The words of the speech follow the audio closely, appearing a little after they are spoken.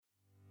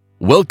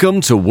Welcome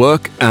to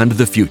Work and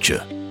the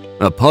Future,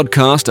 a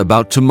podcast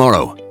about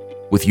tomorrow,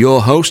 with your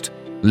host,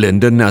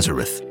 Linda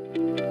Nazareth.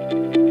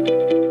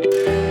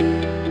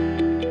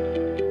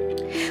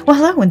 Well,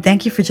 hello, and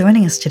thank you for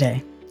joining us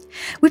today.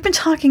 We've been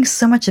talking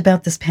so much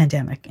about this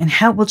pandemic and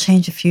how it will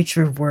change the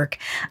future of work.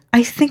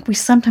 I think we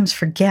sometimes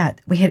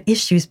forget we had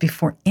issues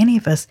before any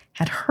of us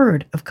had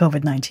heard of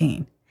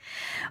COVID-19.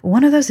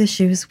 One of those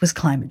issues was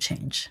climate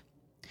change.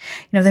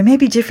 There may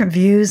be different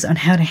views on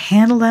how to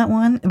handle that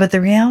one, but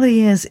the reality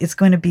is it's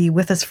going to be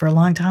with us for a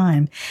long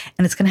time,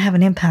 and it's going to have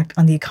an impact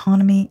on the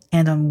economy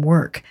and on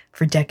work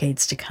for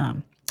decades to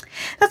come.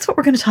 That's what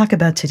we're going to talk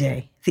about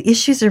today, the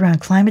issues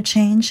around climate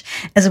change,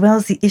 as well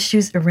as the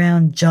issues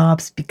around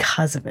jobs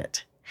because of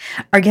it.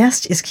 Our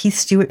guest is Keith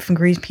Stewart from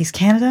Greenpeace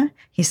Canada.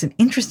 He has some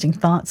interesting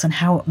thoughts on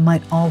how it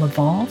might all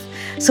evolve,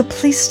 so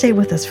please stay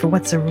with us for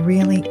what's a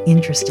really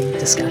interesting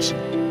discussion.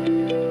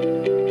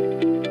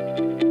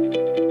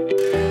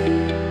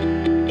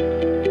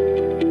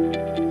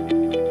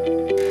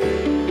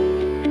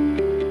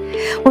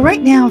 Well,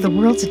 right now, the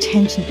world's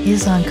attention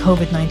is on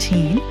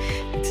COVID-19.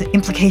 Its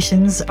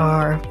implications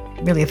are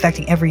really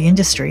affecting every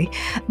industry,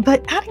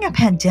 but adding a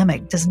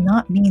pandemic does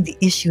not mean the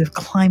issue of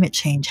climate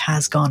change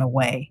has gone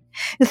away.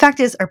 The fact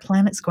is, our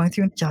planet's going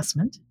through an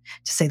adjustment,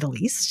 to say the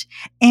least,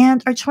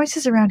 and our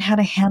choices around how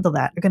to handle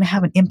that are going to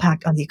have an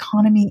impact on the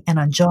economy and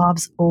on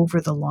jobs over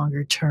the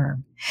longer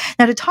term.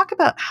 Now, to talk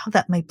about how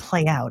that may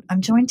play out, I'm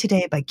joined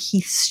today by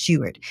Keith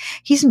Stewart.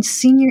 He's a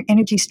senior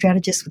energy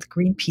strategist with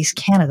Greenpeace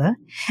Canada,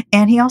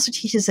 and he also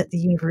teaches at the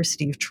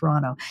University of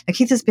Toronto. Now,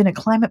 Keith has been a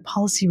climate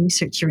policy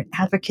researcher and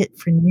advocate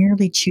for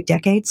nearly 2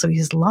 decades, so he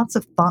has lots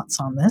of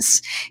thoughts on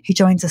this. He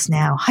joins us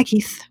now. Hi,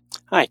 Keith.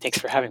 Hi, thanks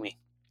for having me.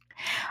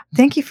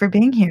 Thank you for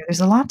being here.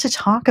 There's a lot to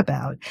talk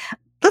about.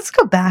 Let's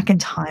go back in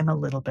time a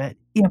little bit.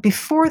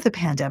 Before the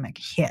pandemic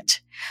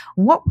hit,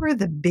 what were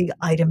the big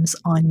items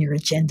on your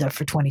agenda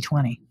for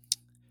 2020?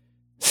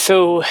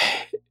 So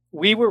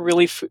we were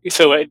really, at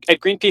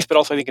Greenpeace, but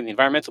also I think in the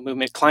environmental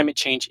movement, climate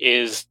change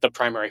is the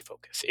primary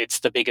focus. It's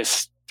the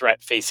biggest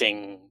threat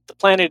facing the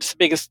planet. It's the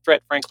biggest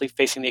threat, frankly,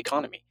 facing the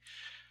economy.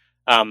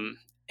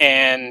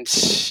 And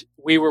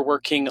we were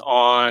working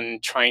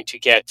on trying to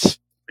get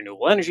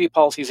renewable energy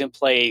policies in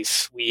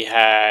place. We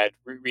had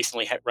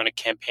recently run a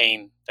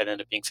campaign that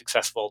ended up being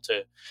successful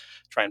to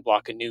try and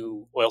block a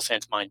new oil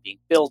sands mine being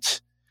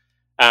built.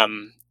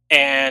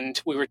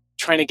 And we were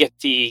trying to get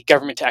the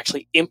government to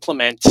actually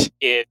implement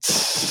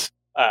its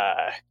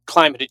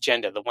climate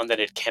agenda, the one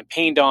that it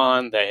campaigned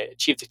on, that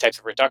achieved the types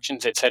of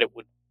reductions it said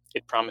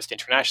it promised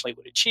internationally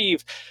would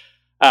achieve.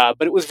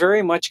 But it was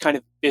very much kind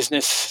of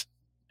business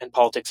and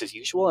politics as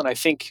usual. And I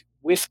think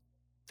with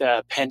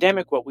the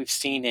pandemic, what we've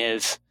seen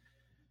is,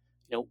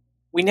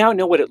 we now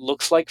know what it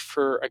looks like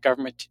for a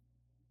government to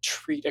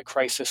treat a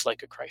crisis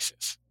like a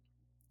crisis.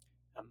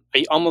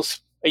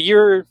 Almost a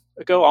year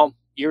ago,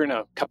 and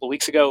a couple of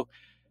weeks ago,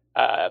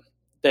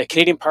 the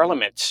Canadian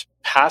Parliament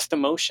passed a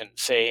motion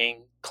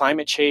saying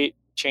climate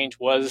change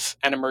was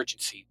an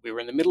emergency. We were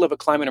in the middle of a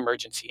climate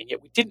emergency, and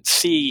yet we didn't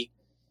see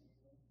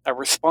a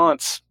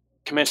response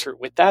commensurate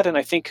with that. And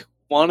I think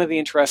one of the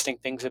interesting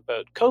things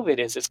about COVID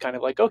is it's kind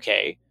of like,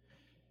 okay,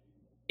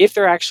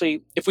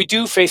 if we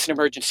do face an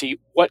emergency,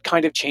 what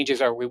kind of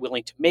changes are we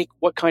willing to make?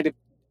 What kind of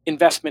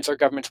investments are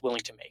governments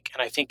willing to make?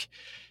 And I think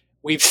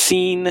we've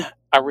seen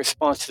a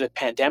response to the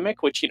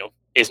pandemic, which,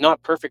 is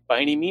not perfect by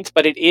any means,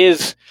 but it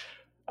is,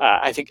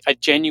 I think, a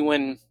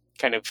genuine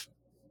kind of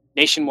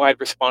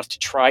nationwide response to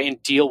try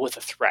and deal with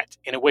a threat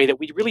in a way that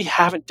we really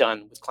haven't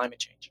done with climate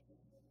change.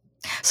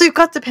 So you've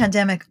got the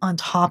pandemic on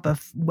top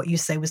of what you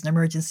say was an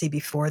emergency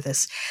before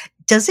this.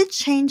 Does it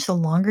change the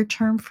longer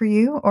term for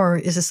you, or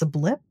is this a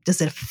blip?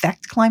 Does it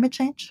affect climate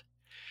change?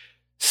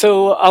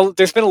 So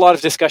there's been a lot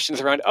of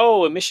discussions around,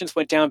 emissions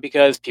went down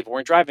because people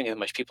weren't driving as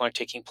much, people aren't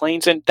taking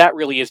planes, and that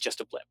really is just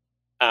a blip.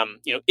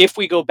 If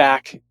we go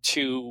back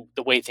to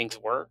the way things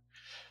were,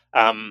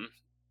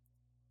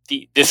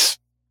 this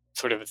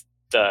sort of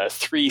the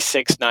 3,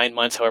 6, 9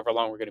 months, however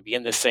long we're going to be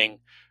in this thing,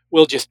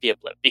 will just be a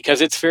blip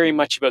because it's very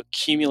much about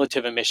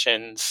cumulative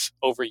emissions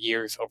over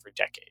years, over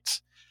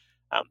decades.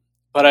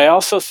 But I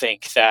also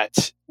think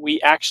that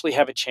we actually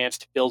have a chance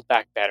to build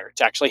back better,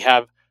 to actually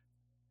have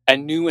a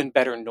new and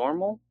better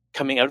normal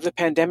coming out of the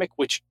pandemic,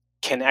 which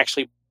can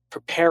actually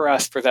prepare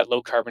us for that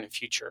low carbon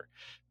future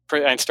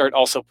and start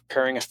also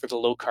preparing us for the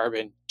low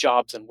carbon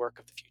jobs and work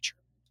of the future.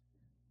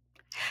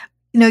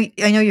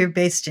 I know you're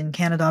based in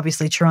Canada,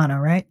 obviously Toronto,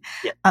 right?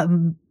 Yeah.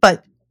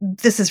 But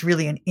this is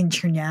really an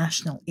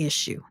international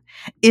issue.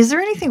 Is there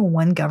anything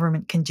one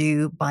government can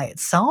do by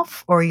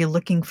itself, or are you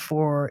looking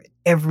for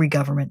every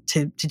government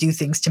to do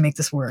things to make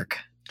this work?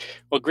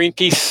 Well,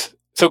 Greenpeace,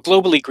 so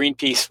globally,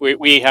 Greenpeace,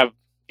 we have,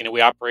 we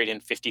operate in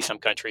 50 some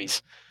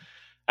countries.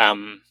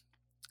 And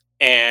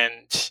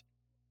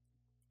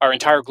our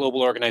entire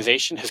global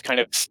organization has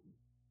kind of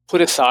put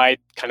aside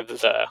kind of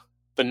the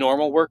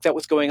normal work that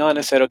was going on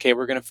and said, okay,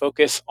 we're going to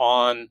focus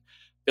on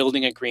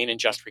building a green and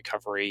just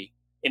recovery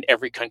in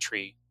every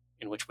country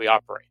in which we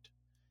operate.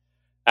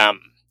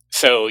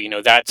 So,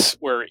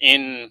 we're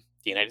in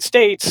the United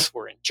States,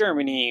 we're in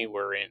Germany,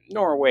 we're in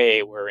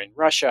Norway, we're in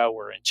Russia,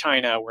 we're in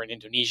China, we're in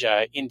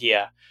Indonesia,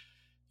 India.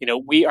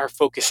 We are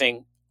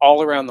focusing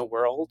all around the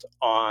world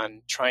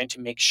on trying to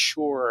make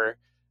sure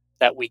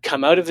that we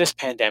come out of this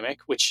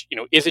pandemic, which,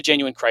 is a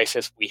genuine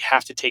crisis. We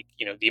have to take,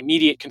 the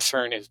immediate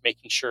concern is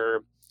making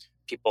sure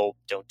people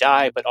don't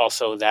die, but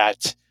also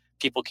that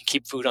people can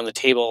keep food on the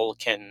table,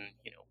 can,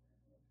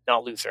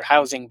 not lose their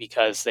housing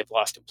because they've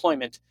lost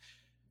employment.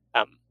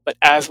 But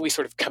as we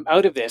sort of come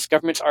out of this,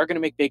 governments are going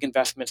to make big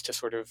investments to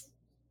sort of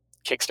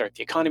kickstart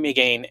the economy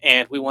again.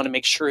 And we want to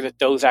make sure that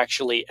those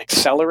actually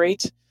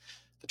accelerate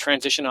the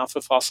transition off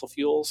of fossil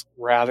fuels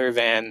rather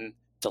than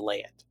delay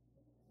it.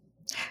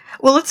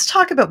 Well, let's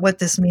talk about what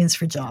this means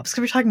for jobs,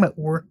 because we're talking about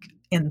work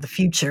in the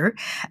future.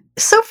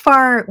 So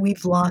far,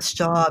 we've lost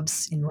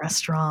jobs in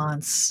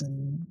restaurants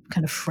and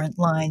kind of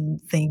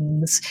frontline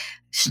things,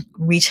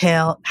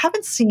 retail.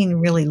 Haven't seen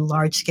really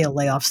large-scale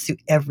layoffs through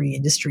every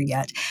industry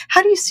yet.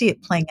 How do you see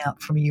it playing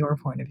out from your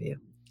point of view?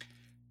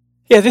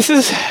 Yeah, this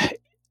is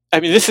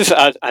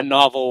a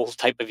novel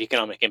type of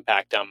economic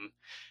impact.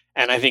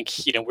 And I think,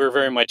 we're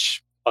very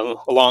much,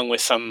 along with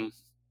some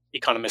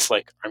economists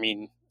like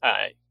Armin,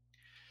 I'm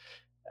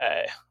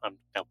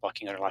now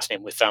blocking on her last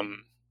name,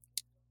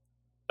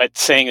 but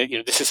saying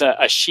that, this is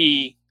a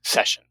she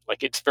session.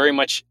 Like, it's very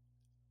much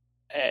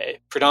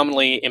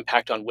predominantly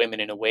impact on women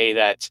in a way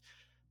that,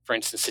 for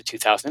instance, the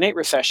 2008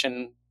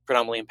 recession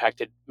predominantly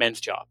impacted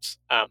men's jobs.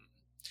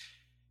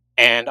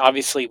 And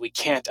obviously, we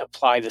can't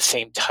apply the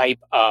same type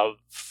of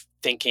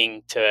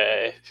thinking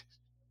to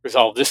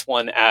resolve this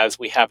one as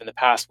we have in the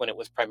past, when it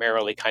was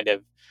primarily kind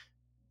of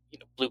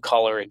blue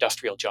collar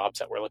industrial jobs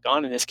that were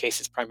on. In this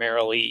case, it's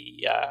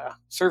primarily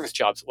service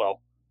jobs.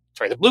 Well,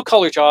 sorry,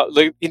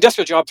 the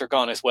industrial jobs are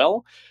gone as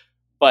well,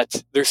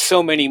 but there's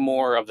so many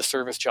more of the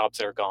service jobs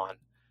that are gone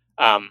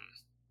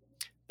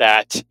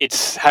that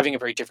it's having a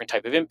very different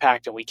type of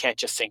impact. And we can't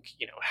just think,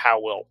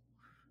 how will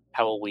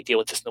we deal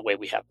with this in the way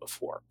we have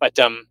before? But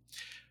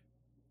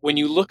when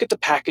you look at the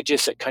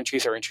packages that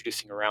countries are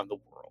introducing around the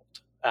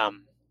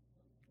world,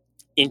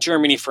 in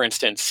Germany, for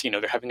instance,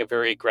 they're having a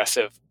very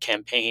aggressive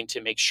campaign to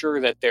make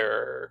sure that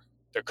their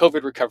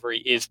COVID recovery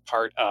is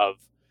part of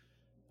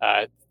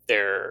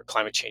their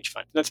climate change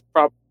fund. And that's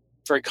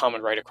very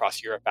common right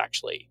across Europe,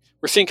 actually.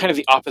 We're seeing kind of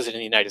the opposite in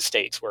the United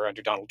States, where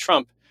under Donald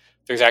Trump,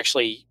 there's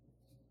actually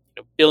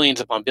billions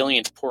upon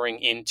billions pouring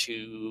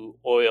into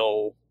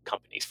oil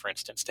companies, for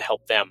instance, to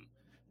help them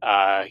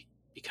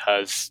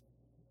because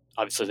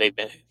obviously they've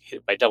been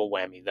hit by double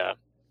whammy,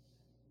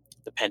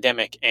 the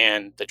pandemic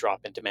and the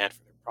drop in demand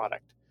for their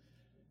product.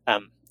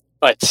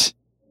 But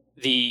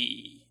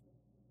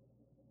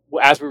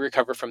as we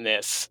recover from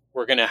this,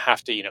 we're going to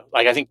have to,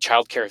 I think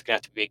childcare is going to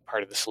have to be a big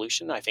part of the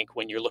solution. I think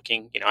when you're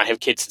looking, I have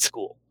kids in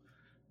school.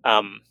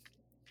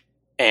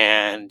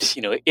 And,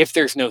 if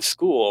there's no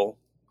school,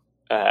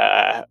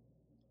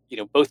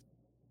 both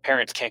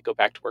parents can't go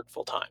back to work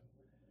full time.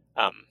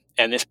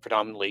 And this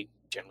predominantly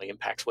generally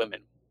impacts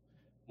women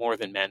more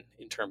than men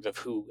in terms of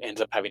who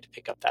ends up having to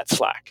pick up that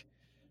slack.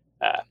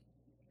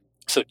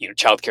 So,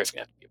 childcare is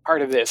going to have to be a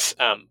part of this.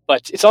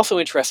 But it's also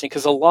interesting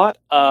because a lot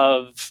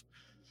of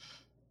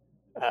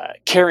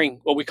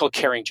what we call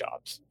caring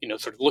jobs,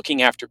 sort of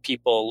looking after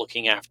people,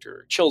 looking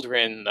after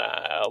children,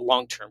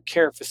 long-term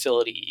care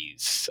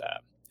facilities,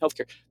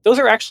 healthcare, those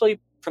are actually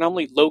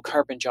predominantly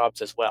low-carbon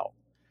jobs as well.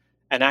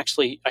 And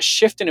actually a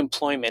shift in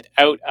employment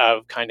out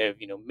of kind of,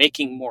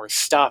 making more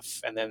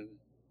stuff and then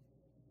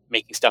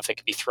making stuff that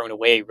can be thrown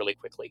away really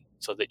quickly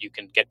so that you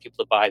can get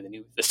people to buy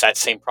the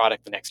same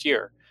product the next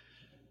year.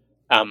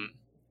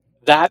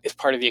 That is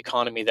part of the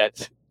economy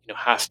that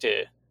has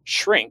to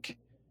shrink.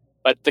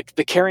 But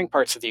the caring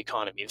parts of the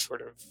economy is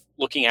sort of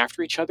looking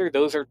after each other.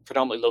 Those are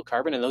predominantly low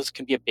carbon, and those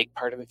can be a big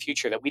part of the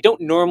future that we don't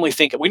normally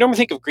think of. We normally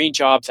think of green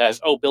jobs as,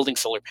 building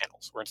solar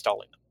panels, we're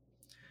installing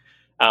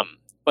them.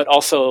 But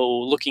also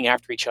looking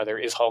after each other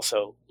is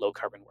also low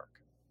carbon work.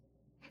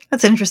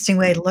 That's an interesting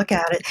way to look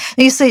at it.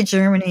 And you say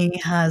Germany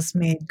has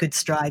made good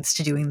strides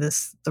to doing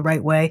this the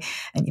right way,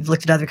 and you've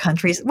looked at other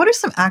countries. What are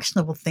some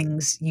actionable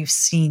things you've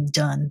seen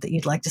done that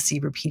you'd like to see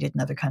repeated in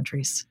other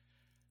countries?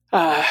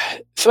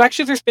 So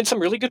actually, there's been some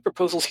really good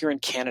proposals here in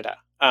Canada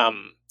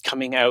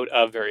coming out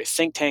of various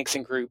think tanks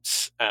and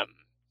groups.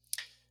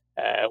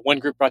 One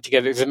group brought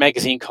together, there's a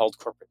magazine called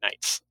Corporate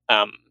Knights,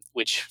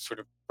 which sort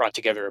of brought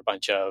together a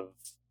bunch of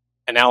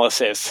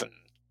analysis and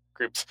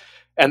groups.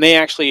 And they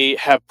actually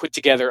have put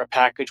together a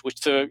package which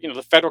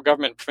the federal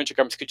government, provincial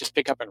governments could just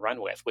pick up and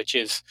run with, which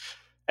is,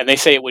 and they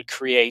say it would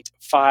create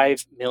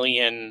 5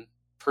 million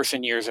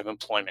person years of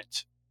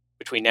employment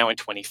between now and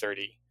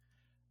 2030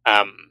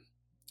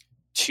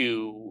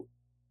 to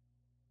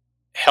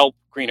help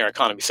green our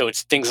economy. So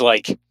it's things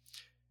like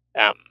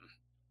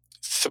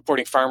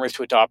supporting farmers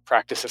to adopt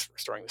practices for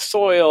restoring the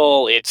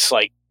soil. It's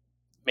like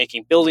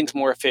making buildings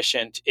more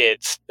efficient.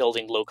 It's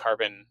building low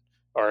carbon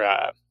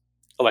or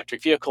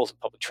electric vehicles and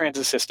public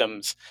transit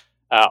systems,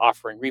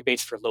 offering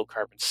rebates for low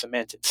carbon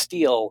cement and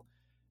steel,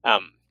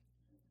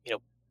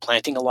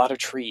 planting a lot of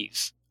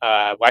trees.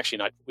 Well, actually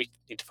not, we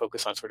need to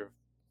focus on sort of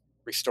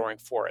restoring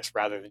forests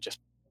rather than just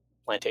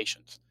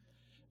plantations.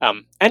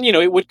 And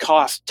it would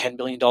cost $10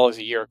 billion a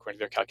year according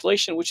to their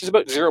calculation, which is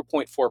about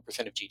 0.4%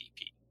 of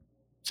GDP.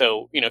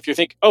 So, if you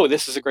think, oh,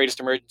 this is the greatest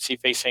emergency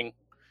facing,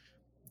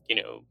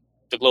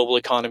 the global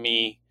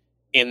economy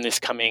in this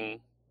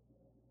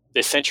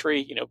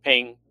century,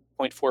 paying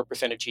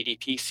 0.4% of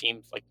GDP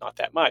seems like not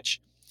that much.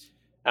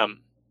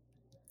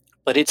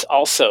 But it's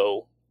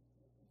also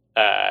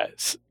going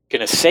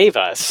to save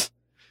us,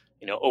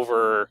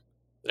 over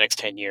the next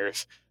 10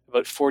 years,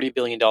 about $40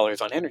 billion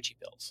on energy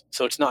bills.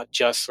 So it's not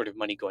just sort of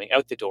money going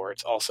out the door.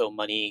 It's also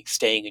money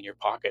staying in your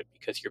pocket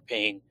because you're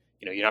paying,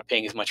 you're not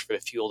paying as much for the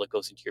fuel that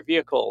goes into your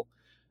vehicle.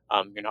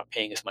 You're not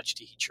paying as much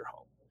to heat your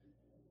home.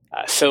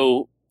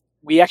 So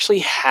we actually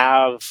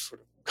have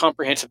sort of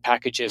comprehensive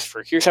packages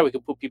for here's how we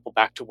can put people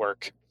back to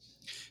work,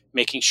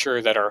 making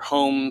sure that our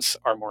homes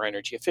are more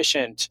energy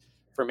efficient,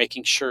 for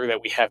making sure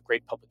that we have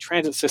great public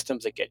transit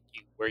systems that get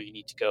you where you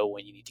need to go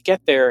when you need to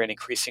get there, and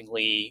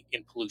increasingly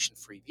in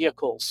pollution-free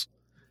vehicles.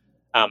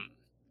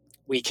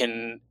 We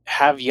can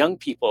have young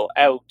people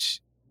out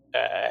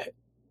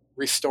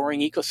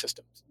restoring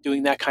ecosystems,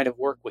 doing that kind of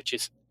work, which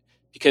is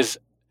because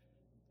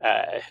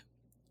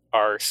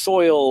our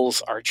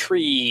soils, our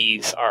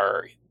trees,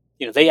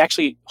 they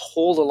actually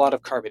hold a lot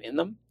of carbon in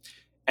them.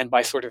 And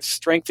by sort of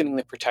strengthening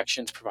the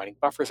protections, providing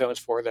buffer zones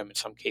for them, in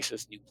some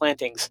cases new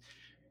plantings,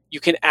 you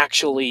can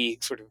actually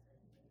sort of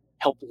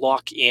help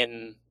lock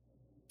in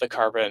the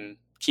carbon,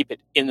 keep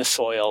it in the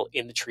soil,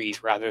 in the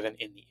trees, rather than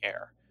in the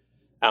air.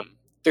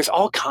 There's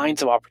all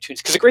kinds of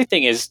opportunities. Because the great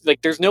thing is,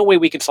 there's no way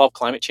we can solve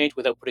climate change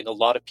without putting a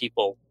lot of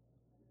people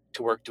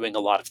to work doing a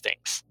lot of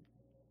things.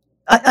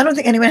 I don't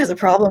think anyone has a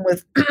problem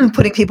with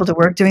putting people to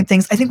work doing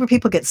things. I think where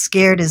people get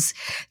scared is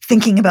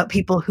thinking about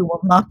people who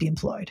will not be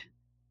employed.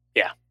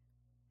 Yeah.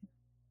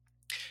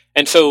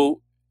 And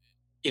so,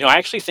 I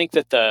actually think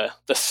that the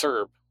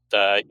CERB,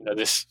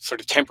 this sort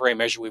of temporary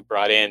measure we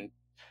brought in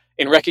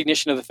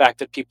recognition of the fact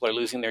that people are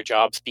losing their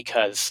jobs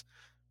because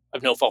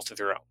of no fault of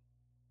their own,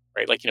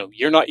 right?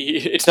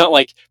 It's not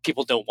like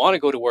people don't want to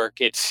go to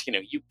work. It's,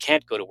 you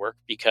can't go to work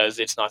because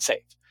it's not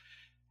safe.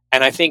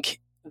 And I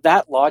think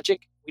that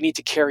logic we need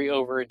to carry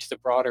over into the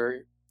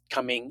broader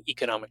coming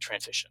economic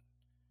transition.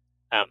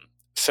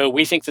 So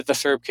we think that the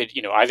CERB could,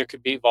 either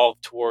could be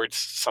evolved towards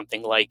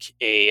something like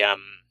a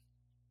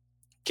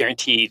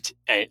guaranteed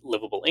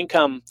livable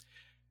income,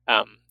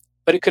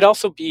 but it could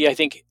also be, I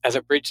think, as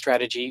a bridge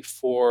strategy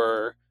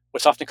for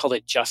what's often called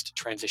a just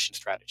transition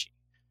strategy,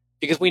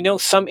 because we know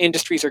some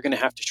industries are going to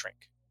have to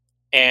shrink,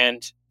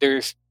 and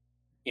there's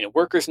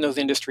workers in those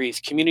industries,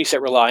 communities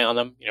that rely on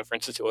them. For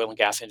instance, the oil and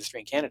gas industry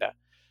in Canada,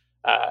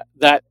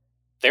 that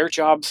their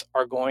jobs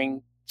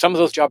some of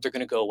those jobs are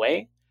going to go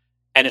away,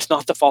 and it's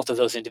not the fault of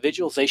those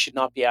individuals. They should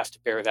not be asked to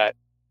bear that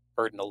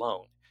burden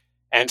alone.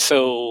 And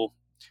so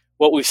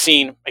what we've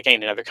seen,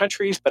 again, in other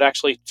countries, but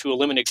actually to a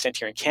limited extent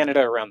here in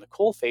Canada around the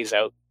coal phase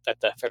out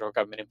that the federal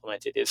government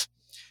implemented, is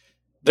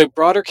the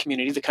broader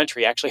community, the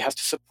country, actually has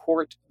to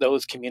support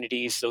those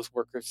communities, those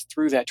workers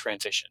through that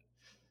transition.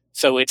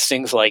 So it's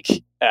things like,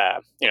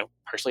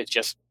 partially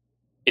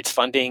it's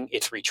funding,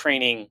 it's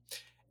retraining,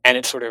 and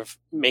it's sort of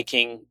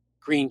making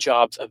green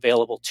jobs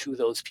available to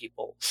those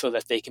people so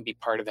that they can be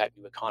part of that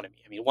new economy.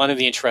 I mean, one of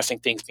the interesting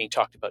things being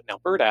talked about in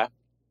Alberta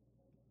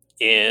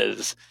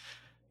is,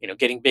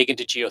 getting big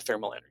into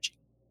geothermal energy,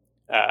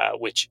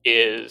 which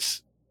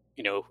is,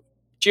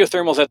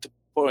 geothermal is at the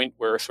point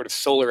where sort of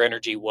solar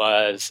energy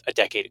was a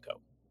decade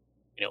ago.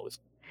 It was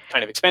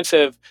kind of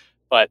expensive,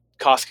 but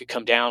costs could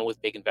come down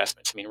with big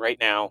investments. I mean, right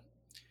now,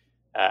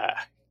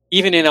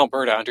 even in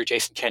Alberta under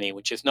Jason Kenney,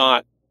 which is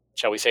not,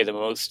 shall we say, the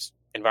most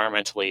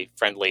environmentally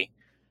friendly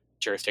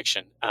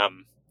jurisdiction,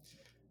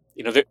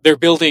 they're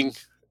building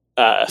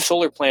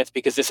solar plants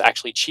because it's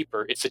actually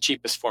cheaper. It's the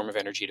cheapest form of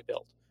energy to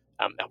build.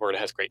 Alberta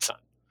has great sun.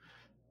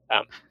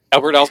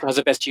 Alberta also has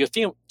the best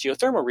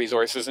geothermal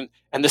resources,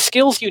 and the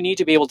skills you need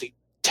to be able to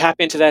tap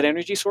into that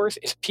energy source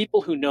is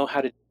people who know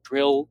how to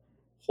drill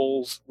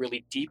holes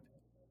really deep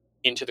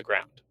into the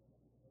ground.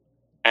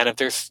 And if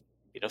there's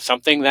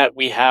something that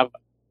we have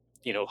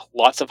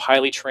lots of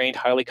highly trained,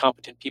 highly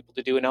competent people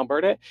to do in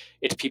Alberta,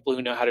 it's people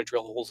who know how to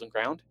drill holes in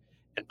ground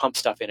and pump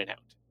stuff in and out.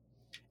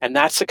 And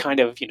that's the kind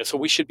of, so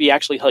we should be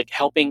actually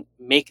helping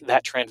make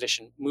that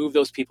transition, move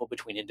those people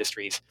between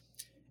industries.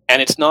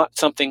 And it's not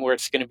something where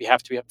it's going to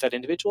have to be up to that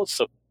individual.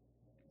 So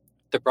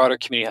the broader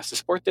community has to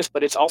support this,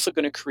 but it's also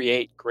going to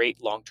create great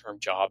long-term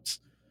jobs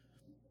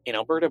in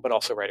Alberta, but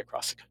also right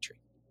across the country.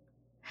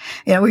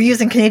 Yeah, we're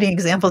using Canadian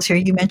examples here.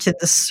 You mentioned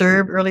the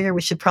CERB earlier.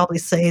 We should probably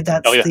say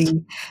that's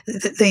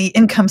the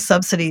income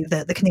subsidy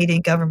that the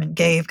Canadian government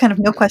gave, kind of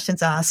no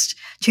questions asked,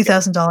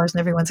 $2,000 in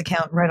everyone's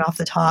account right off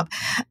the top.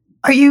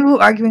 Are you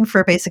arguing for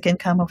a basic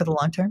income over the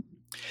long term?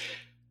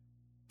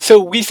 So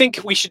we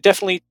think we should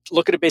definitely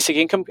look at a basic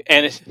income,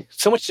 and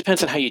so much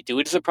depends on how you do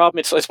it is a problem.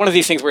 It's one of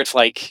these things where it's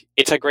like,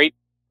 it's a great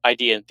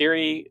idea in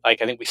theory. I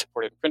think we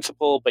support it in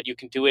principle, but you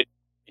can do it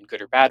in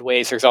good or bad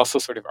ways. There's also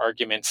sort of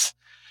arguments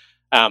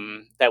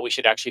that we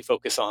should actually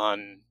focus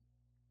on,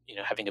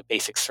 having a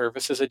basic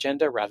services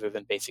agenda rather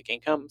than basic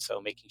income.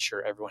 So making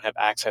sure everyone have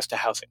access to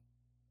housing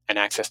and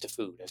access to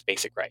food as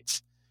basic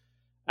rights.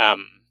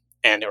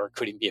 Or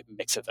could even be a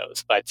mix of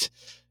those. But,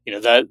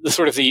 the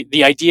sort of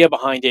the idea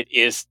behind it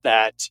is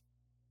that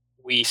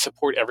we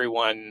support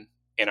everyone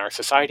in our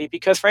society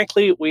because,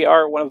 frankly, we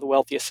are one of the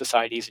wealthiest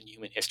societies in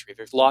human history.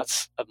 There's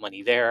lots of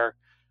money there.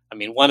 I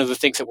mean, one of the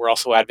things that we're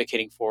also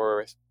advocating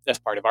for as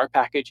part of our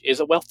package is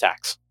a wealth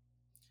tax.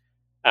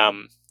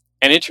 And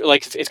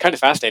it's kind of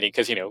fascinating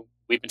because,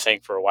 we've been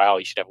saying for a while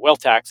you should have a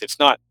wealth tax. It's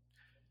not,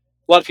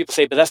 a lot of people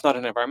say, but that's not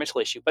an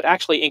environmental issue. But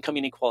actually, income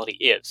inequality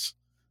is.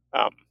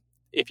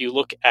 If you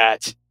look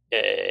at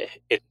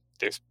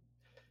there's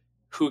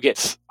who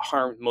gets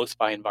harmed most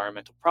by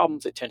environmental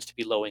problems, it tends to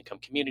be low-income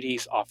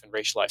communities, often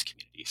racialized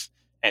communities.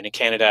 And in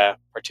Canada,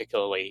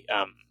 particularly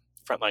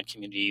frontline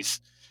communities,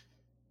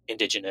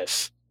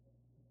 Indigenous,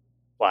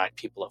 Black,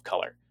 people of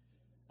color.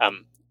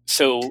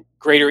 So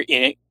greater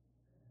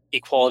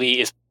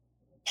inequality is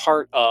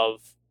part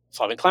of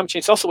solving climate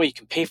change. It's also a way you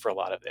can pay for a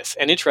lot of this.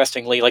 And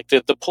interestingly, like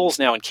the polls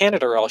now in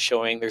Canada are all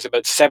showing there's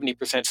about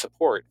 70%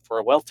 support for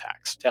a wealth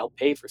tax to help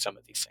pay for some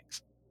of these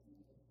things.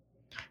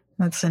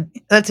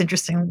 That's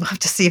interesting. We'll have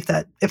to see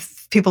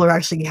if people are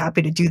actually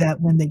happy to do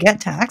that when they get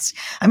taxed.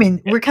 I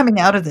mean, we're coming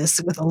out of this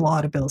with a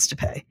lot of bills to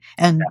pay.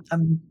 And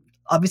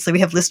obviously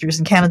we have listeners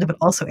in Canada, but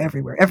also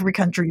everywhere. Every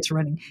country is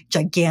running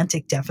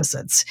gigantic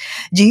deficits.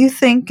 Do you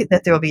think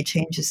that there will be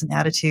changes in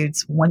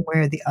attitudes one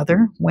way or the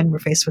other when we're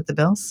faced with the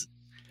bills?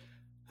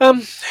 I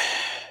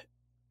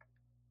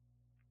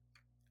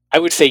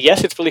would say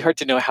yes. It's really hard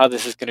to know how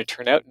this is going to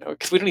turn out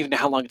because we don't even know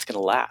how long it's going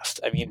to last.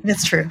 I mean,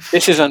 that's true.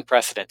 This is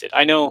unprecedented.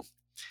 I know.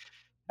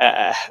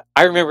 I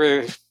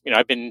remember,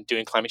 I've been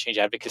doing climate change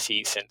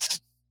advocacy since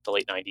the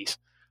late 90s.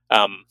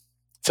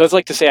 So I'd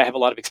like to say I have a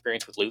lot of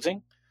experience with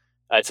losing.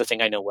 It's a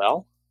thing I know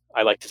well.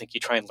 I like to think you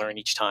try and learn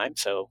each time.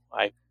 So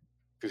I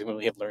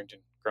presumably have learned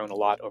and grown a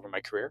lot over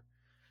my career.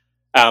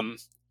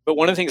 But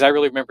one of the things I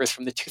really remember is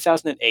from the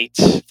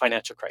 2008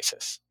 financial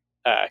crisis.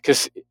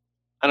 Because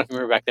I don't know if you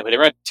remember back then, but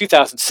around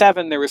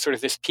 2007, there was sort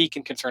of this peak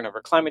in concern over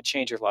climate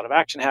change. There's a lot of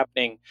action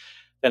happening.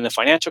 Then the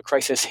financial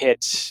crisis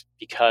hit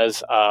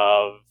because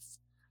of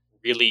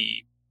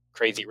really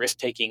crazy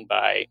risk-taking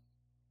by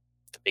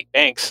the big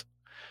banks.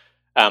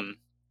 And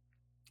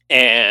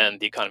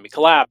the economy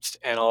collapsed,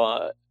 and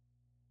a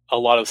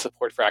lot of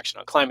support for action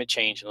on climate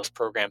change and those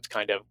programs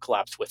kind of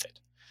collapsed with it,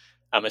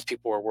 as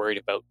people were worried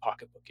about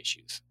pocketbook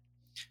issues.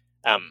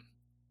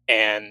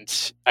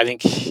 And I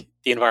think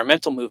the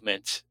environmental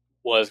movement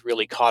was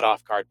really caught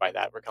off guard by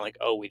that. We're kind of like,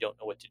 oh, we don't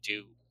know what to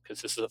do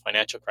because this is a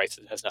financial crisis.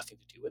 It has nothing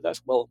to do with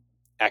us. Well,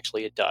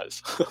 actually it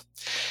does.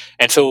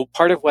 And so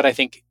part of what I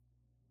think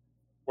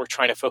we're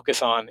trying to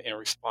focus on in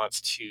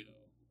response to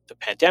the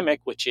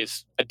pandemic, which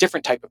is a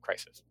different type of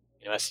crisis.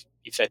 As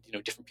you said,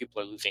 different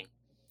people are losing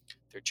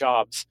their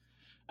jobs.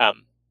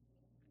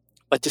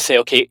 But to say,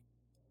 okay,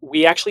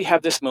 we actually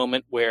have this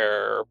moment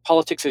where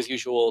politics as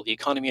usual, the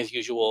economy as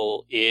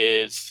usual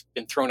is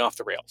been thrown off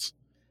the rails.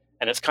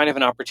 And it's kind of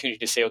an opportunity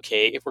to say,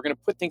 okay, if we're going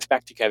to put things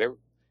back together,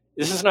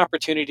 this is an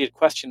opportunity to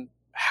question,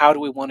 how do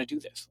we want to do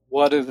this?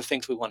 What are the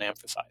things we want to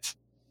emphasize?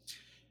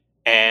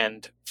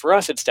 And for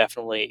us, it's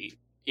definitely,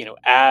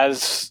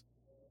 as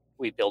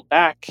we build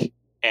back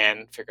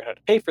and figure out how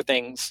to pay for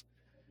things,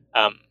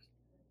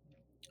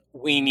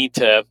 we need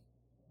to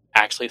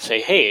actually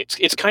say, hey,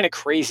 it's kind of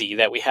crazy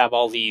that we have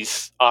all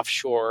these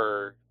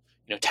offshore,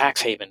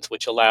 tax havens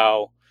which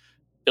allow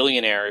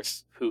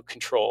billionaires who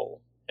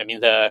control. I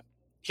mean,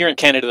 here in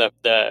Canada,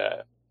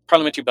 the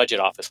Parliamentary Budget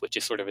Office, which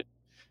is sort of an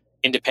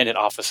independent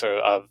officer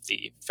of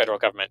the federal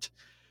government,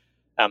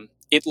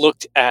 it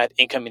looked at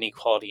income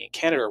inequality in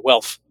Canada, or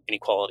wealth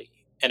inequality.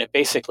 And it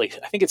basically,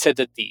 I think it said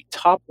that the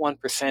top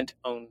 1%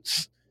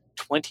 owns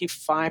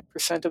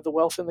 25% of the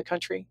wealth in the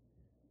country,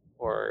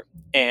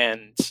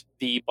 and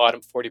the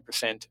bottom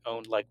 40%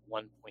 owned like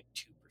 1.2%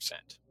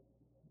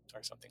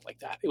 or something like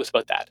that. It was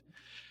about that.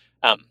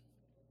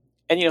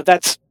 And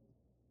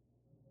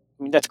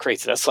that's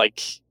crazy. That's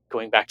like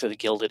going back to the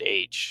Gilded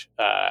Age.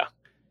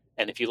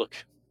 And if you look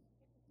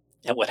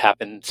at what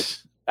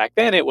happened back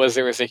then, there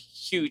was a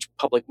huge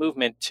public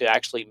movement to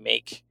actually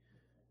make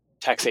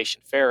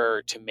taxation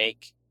fairer, to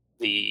make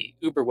the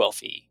uber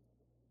wealthy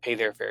pay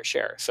their fair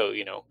share. So,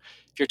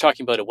 if you're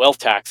talking about a wealth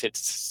tax,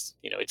 it's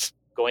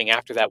going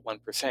after that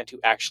 1% who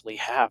actually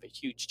have a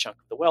huge chunk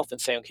of the wealth and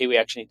saying, okay, we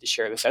actually need to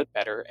share this out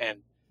better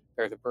and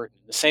bear the burden.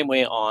 The same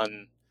way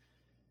on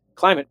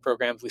climate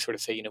programs, we sort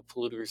of say,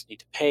 polluters need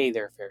to pay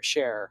their fair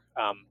share.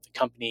 The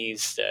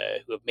companies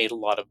who have made a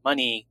lot of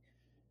money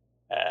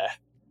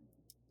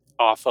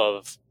off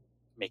of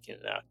making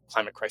the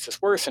climate crisis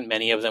worse, and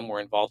many of them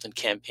were involved in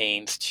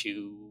campaigns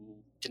to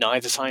deny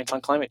the science on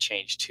climate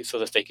change so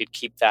that they could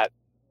keep that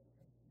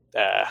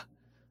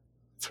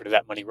sort of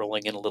that money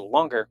rolling in a little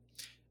longer.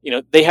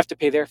 They have to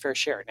pay their fair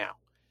share now.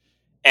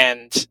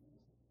 And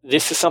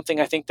this is something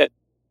I think that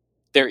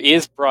there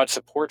is broad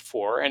support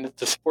for, and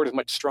the support is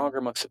much stronger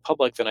amongst the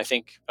public than I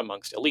think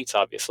amongst elites,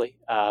 obviously.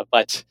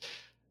 But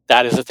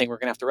that is the thing we're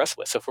going to have to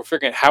wrestle with. So if we're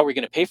figuring out how we're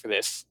going to pay for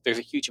this, there's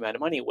a huge amount of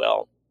money.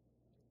 Well,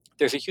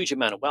 there's a huge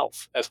amount of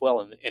wealth as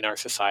well in our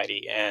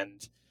society,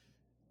 and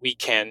we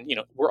can,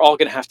 we're all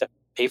going to have to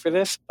pay for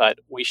this, but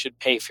we should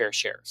pay fair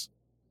shares.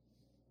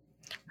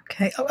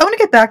 Okay, I want to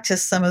get back to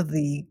some of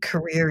the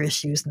career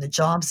issues and the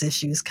jobs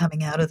issues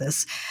coming out of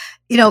this.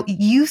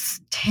 Youth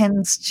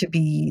tends to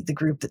be the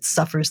group that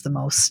suffers the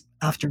most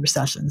after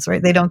recessions,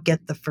 right? They don't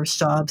get the first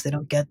jobs, they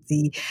don't get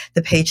the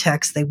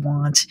paychecks they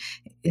want.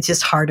 It's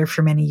just harder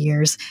for many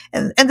years,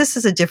 and this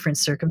is a different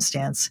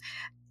circumstance.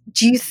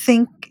 Do you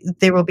think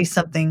there will be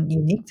something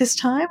unique this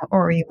time,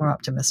 or are you more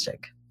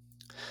optimistic?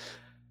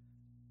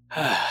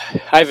 I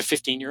have a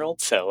 15-year-old,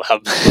 so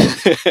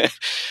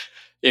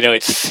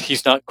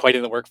he's not quite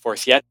in the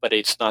workforce yet, but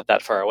it's not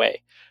that far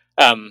away.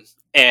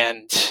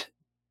 And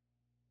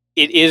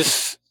it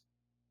is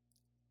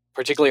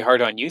particularly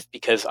hard on youth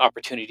because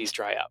opportunities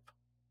dry up,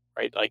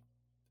 right?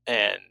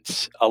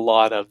 And a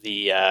lot of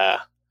the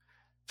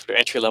sort of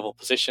entry-level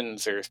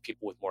positions, there's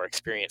people with more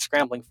experience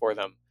scrambling for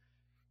them.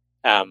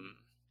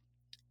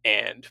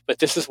 But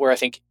this is where I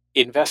think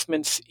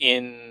investments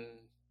in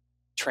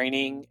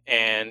training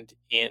and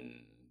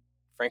in,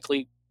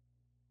 frankly,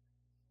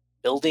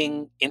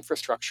 building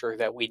infrastructure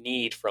that we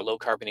need for a low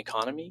carbon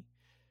economy,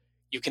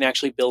 you can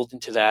actually build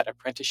into that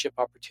apprenticeship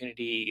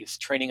opportunities,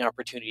 training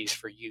opportunities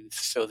for youth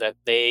so that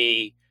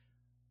they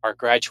are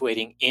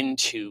graduating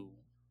into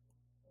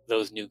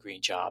those new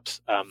green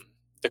jobs.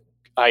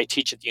 I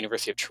teach at the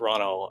University of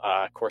Toronto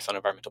a course on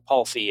environmental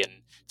policy, and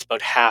it's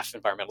about half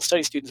environmental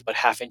studies students, about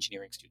half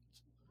engineering students.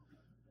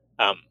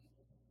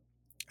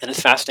 And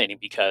it's fascinating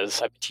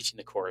because I've been teaching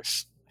the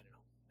course,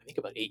 I think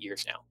about 8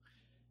 years now.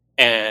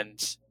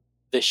 And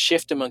the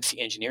shift amongst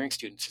the engineering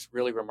students is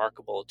really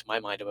remarkable to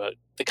my mind about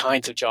the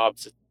kinds of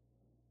jobs,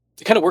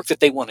 the kind of work that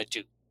they want to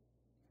do.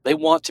 They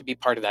want to be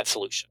part of that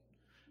solution.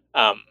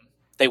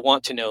 They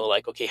want to know,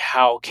 okay,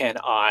 how can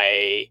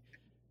I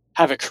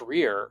have a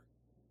career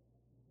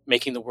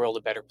making the world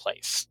a better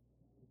place?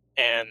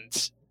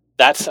 And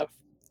that's an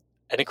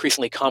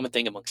increasingly common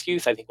thing amongst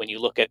youth. I think when you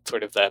look at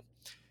sort of the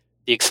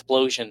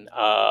explosion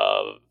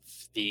of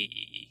the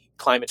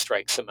climate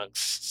strikes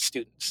amongst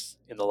students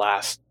in the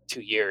last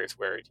 2 years,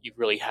 where you've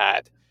really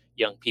had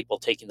young people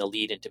taking the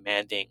lead and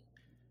demanding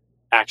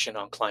action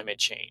on climate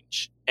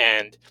change.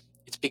 And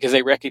it's because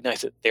they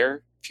recognize that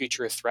their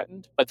future is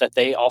threatened, but that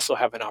they also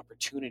have an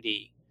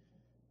opportunity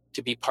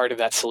to be part of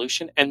that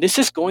solution. And this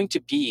is going to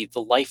be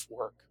the life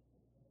work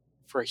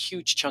for a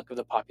huge chunk of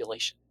the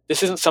population.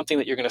 This isn't something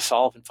that you're going to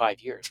solve in 5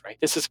 years, right?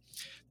 This is,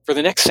 for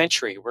the next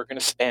century, we're going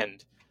to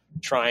spend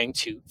trying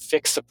to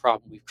fix the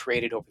problem we've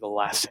created over the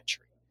last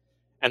century.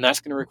 And that's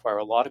going to require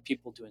a lot of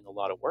people doing a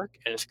lot of work,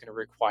 and it's going to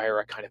require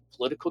a kind of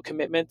political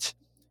commitment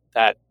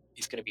that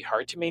is going to be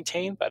hard to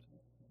maintain. But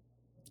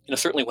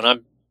certainly when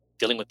I'm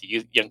dealing with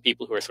the young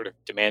people who are sort of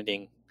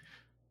demanding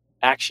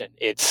action,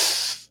 it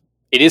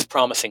is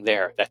promising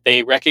there that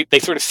they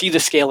sort of see the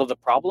scale of the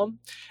problem,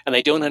 and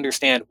they don't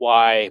understand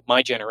why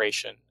my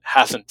generation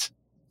hasn't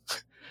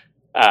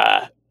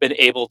been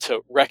able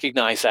to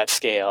recognize that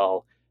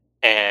scale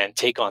and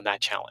take on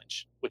that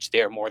challenge, which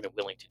they are more than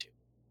willing to do.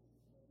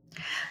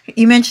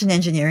 You mentioned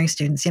engineering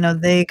students.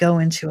 They go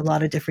into a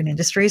lot of different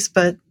industries,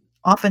 but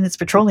often it's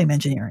petroleum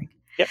engineering.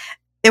 Yep.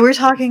 And we're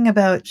talking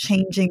about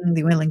changing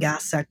the oil and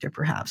gas sector,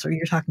 perhaps, or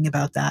you're talking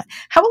about that.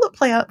 How will it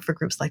play out for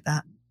groups like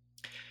that?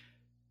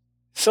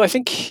 So I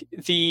think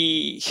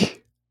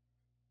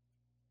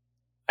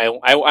I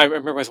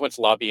remember I was once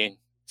lobbying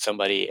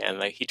somebody,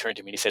 and he turned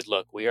to me and he said,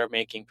 "Look, we are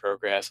making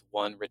progress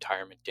one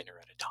retirement dinner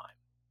at a time."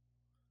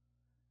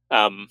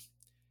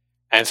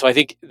 And so I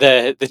think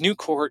the new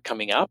cohort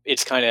coming up,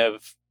 it's kind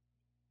of,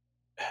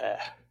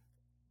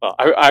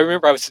 I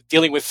remember I was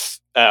dealing with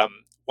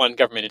one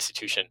government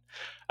institution,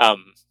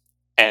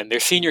 and their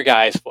senior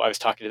guys, I was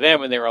talking to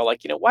them, and they were all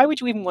like, why would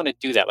you even want to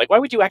do that? Why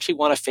would you actually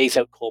want to phase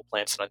out coal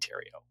plants in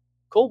Ontario?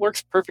 Coal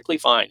works perfectly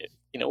fine.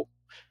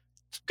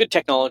 It's good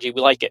technology.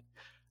 We like it.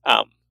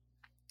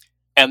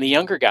 And the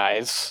younger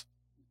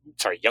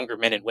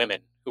men and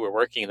women who were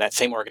working in that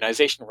same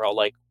organization were all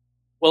like,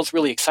 well, it's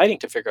really exciting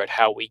to figure out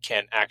how we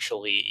can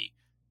actually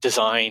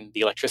design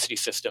the electricity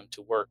system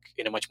to work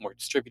in a much more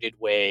distributed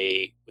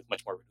way with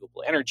much more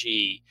renewable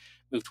energy,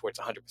 move towards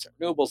 100%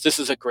 renewables. This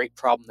is a great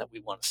problem that we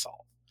want to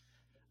solve.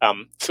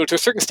 So to a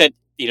certain extent,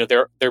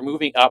 they're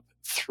moving up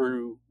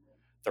through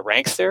the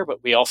ranks there,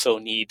 but we also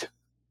need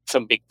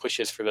some big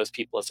pushes for those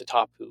people at the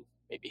top who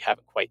maybe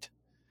haven't quite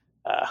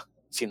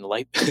seen the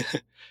light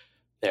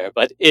there.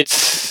 But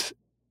it's,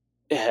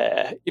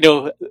 I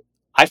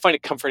find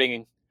it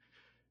comforting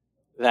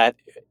that,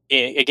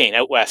 again,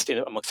 out west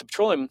amongst the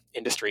petroleum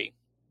industry,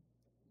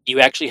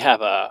 you actually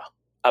have a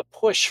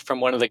push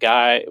from one of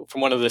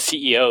the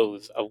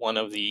CEOs of one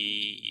of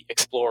the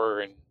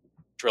explorer and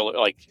driller,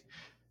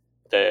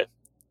 the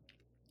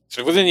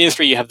sort of within the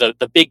industry, you have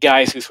the big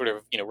guys who sort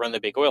of run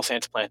the big oil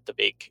sands plant,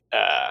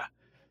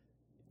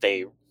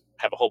 they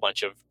have a whole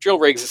bunch of drill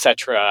rigs,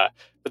 etc.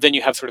 But then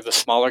you have sort of the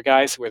smaller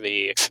guys where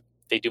they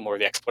do more of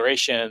the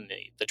exploration,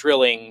 the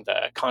drilling,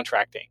 the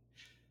contracting.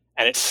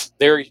 And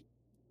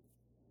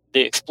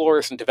the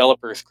explorers and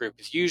developers group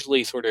is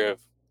usually sort of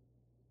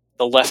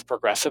the less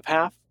progressive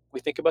half. We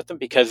think about them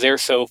because they're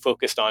so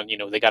focused on,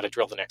 they got to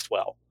drill the next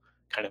well,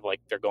 kind of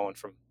like they're going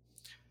from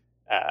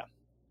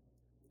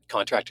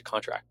contract to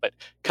contract. But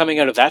coming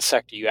out of that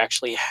sector, you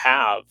actually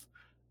have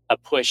a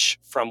push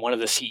from one of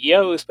the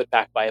CEOs, but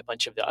backed by a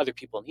bunch of the other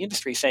people in the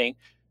industry saying,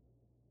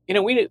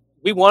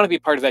 we want to be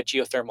part of that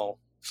geothermal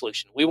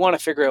solution. We want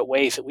to figure out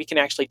ways that we can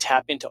actually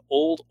tap into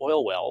old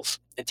oil wells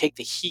and take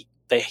the heat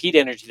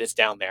energy that's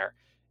down there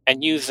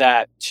and use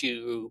that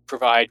to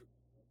provide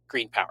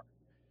green power.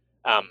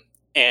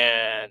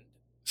 And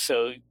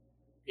so,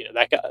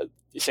 that guy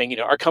is saying,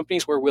 our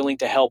companies were willing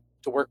to help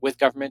to work with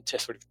government to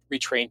sort of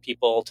retrain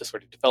people, to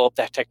sort of develop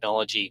that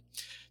technology,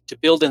 to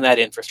build in that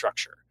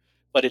infrastructure.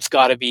 But it's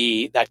got to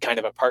be that kind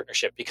of a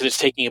partnership because it's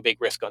taking a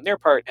big risk on their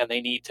part and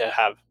they need to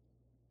have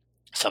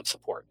some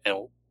support.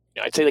 And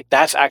I'd say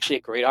that's actually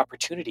a great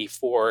opportunity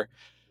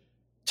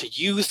to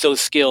use those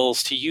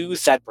skills, to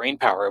use that brain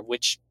power, of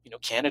which,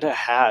 Canada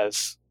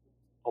has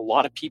a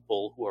lot of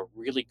people who are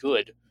really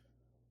good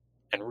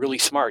and really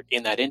smart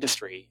in that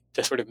industry,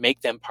 to sort of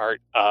make them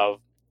part of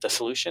the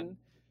solution.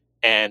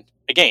 And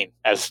again,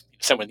 as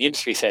someone in the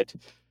industry said,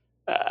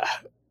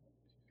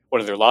 one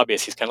of their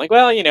lobbyists, he's kind of like,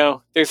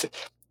 well,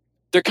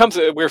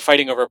 we're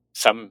fighting over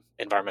some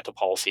environmental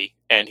policy.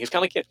 And he's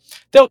kind of like,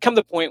 there'll come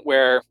the point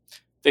where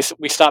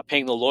we stop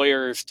paying the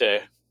lawyers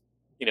to,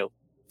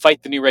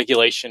 fight the new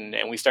regulation,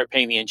 and we start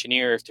paying the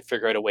engineers to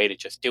figure out a way to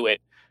just do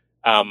it.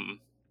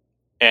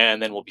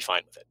 And then we'll be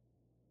fine with it.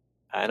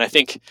 And I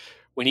think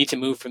we need to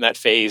move from that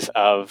phase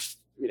of,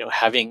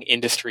 having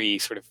industry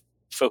sort of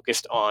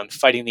focused on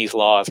fighting these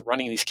laws,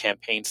 running these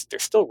campaigns. They're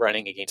still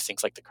running against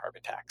things like the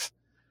carbon tax,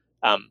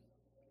 and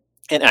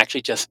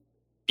actually just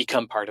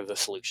become part of the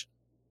solution.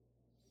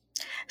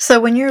 So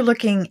when you're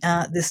looking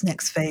at this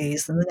next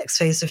phase and the next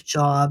phase of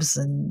jobs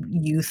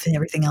and youth and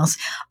everything else,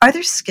 are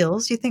there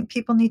skills you think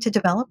people need to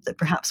develop that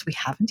perhaps we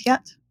haven't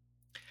yet?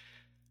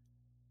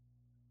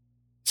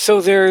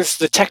 So there's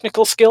the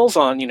technical skills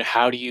on,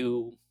 how do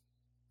you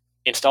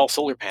install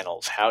solar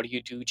panels? How do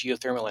you do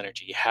geothermal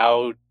energy?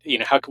 How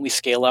can we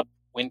scale up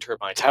wind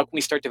turbines? How can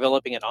we start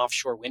developing an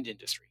offshore wind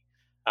industry?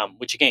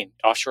 Which again,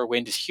 offshore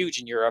wind is huge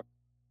in Europe,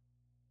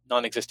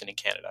 non-existent in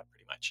Canada,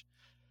 pretty much.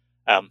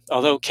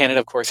 Although Canada,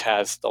 of course,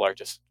 has the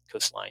largest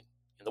coastline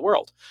in the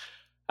world.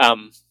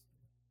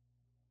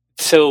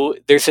 So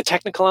there's a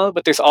technical element,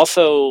 but there's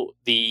also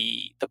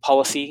the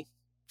policy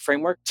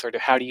framework, sort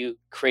of how do you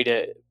create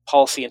a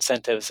policy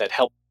incentives that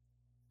help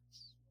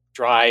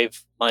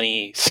drive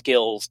money,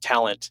 skills,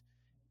 talent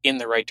in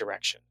the right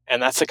direction.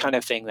 And that's the kind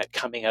of thing that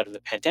coming out of the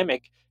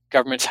pandemic,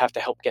 governments have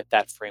to help get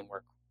that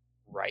framework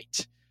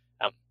right.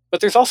 But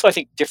there's also, I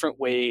think, different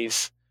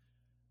ways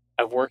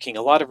of working.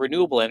 A lot of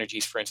renewable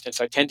energies, for instance,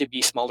 tend to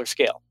be smaller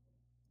scale,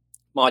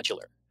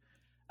 modular.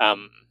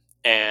 And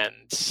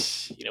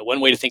one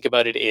way to think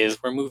about it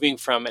is we're moving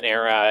from an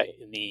era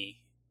in the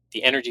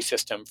energy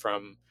system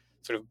from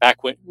sort of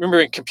back when, remember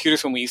in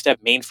computers when we used to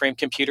have mainframe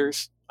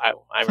computers? I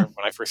remember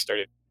when I first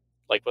started,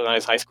 like when I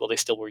was in high school, they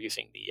still were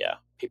using the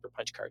paper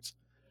punch cards.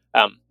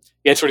 You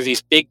had sort of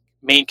these big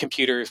main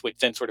computers, which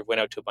then sort of went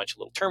out to a bunch of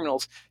little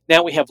terminals.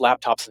 Now we have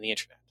laptops and the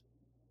internet.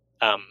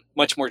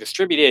 Much more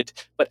distributed,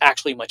 but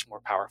actually much more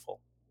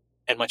powerful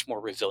and much more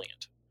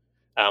resilient.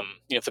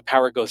 If the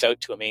power goes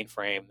out to a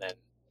mainframe, then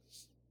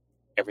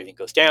everything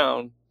goes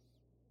down.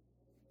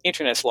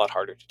 Internet's a lot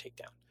harder to take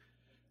down.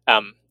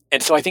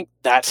 And so I think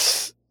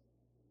that's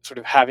sort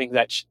of having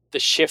the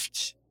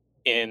shift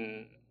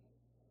in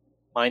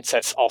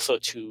mindsets also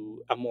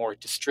to a more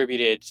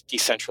distributed,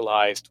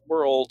 decentralized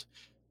world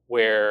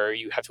where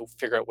you have to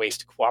figure out ways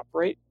to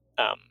cooperate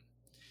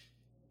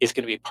is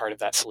going to be part of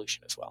that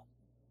solution as well.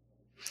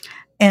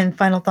 And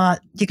final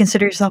thought, do you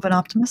consider yourself an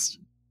optimist?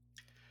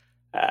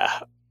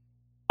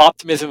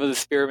 Optimism of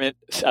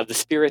the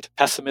spirit,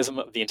 pessimism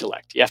of the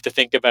intellect. You have to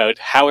think about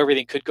how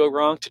everything could go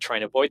wrong to try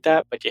and avoid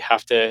that, but you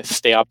have to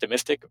stay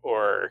optimistic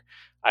or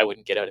I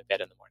wouldn't get out of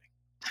bed in the morning.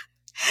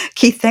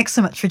 Keith, thanks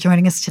so much for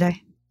joining us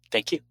today.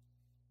 Thank you.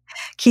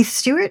 Keith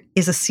Stewart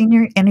is a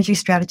senior energy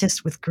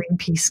strategist with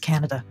Greenpeace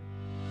Canada.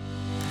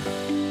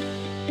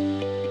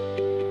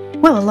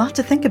 Well, a lot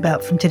to think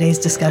about from today's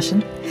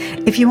discussion.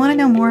 If you want to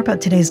know more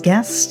about today's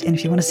guest, and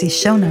if you want to see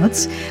show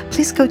notes,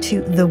 please go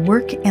to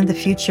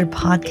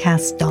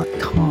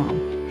theworkandthefuturepodcast.com.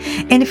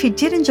 And if you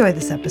did enjoy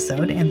this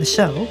episode and the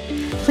show,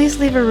 please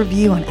leave a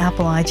review on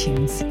Apple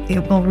iTunes.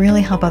 It will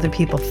really help other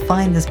people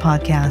find this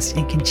podcast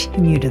and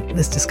continue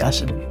this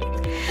discussion.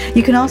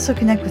 You can also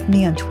connect with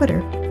me on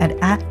Twitter at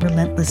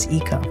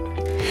 @RelentlessEco.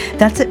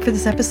 That's it for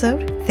this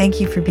episode. Thank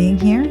you for being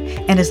here.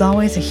 And as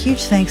always, a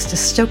huge thanks to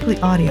Stokely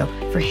Audio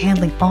for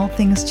handling all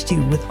things to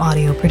do with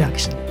audio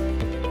production.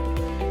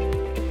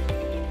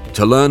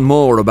 To learn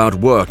more about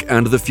work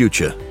and the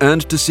future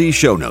and to see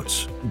show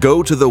notes,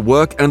 go to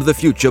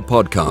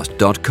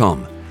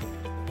theworkandthefuturepodcast.com.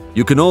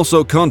 You can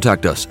also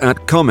contact us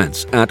at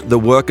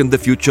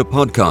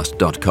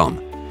comments@theworkandthefuturepodcast.com.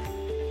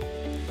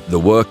 The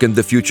Work and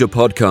the Future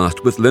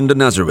podcast with Linda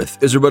Nazareth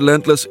is a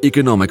Relentless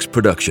Economics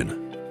production.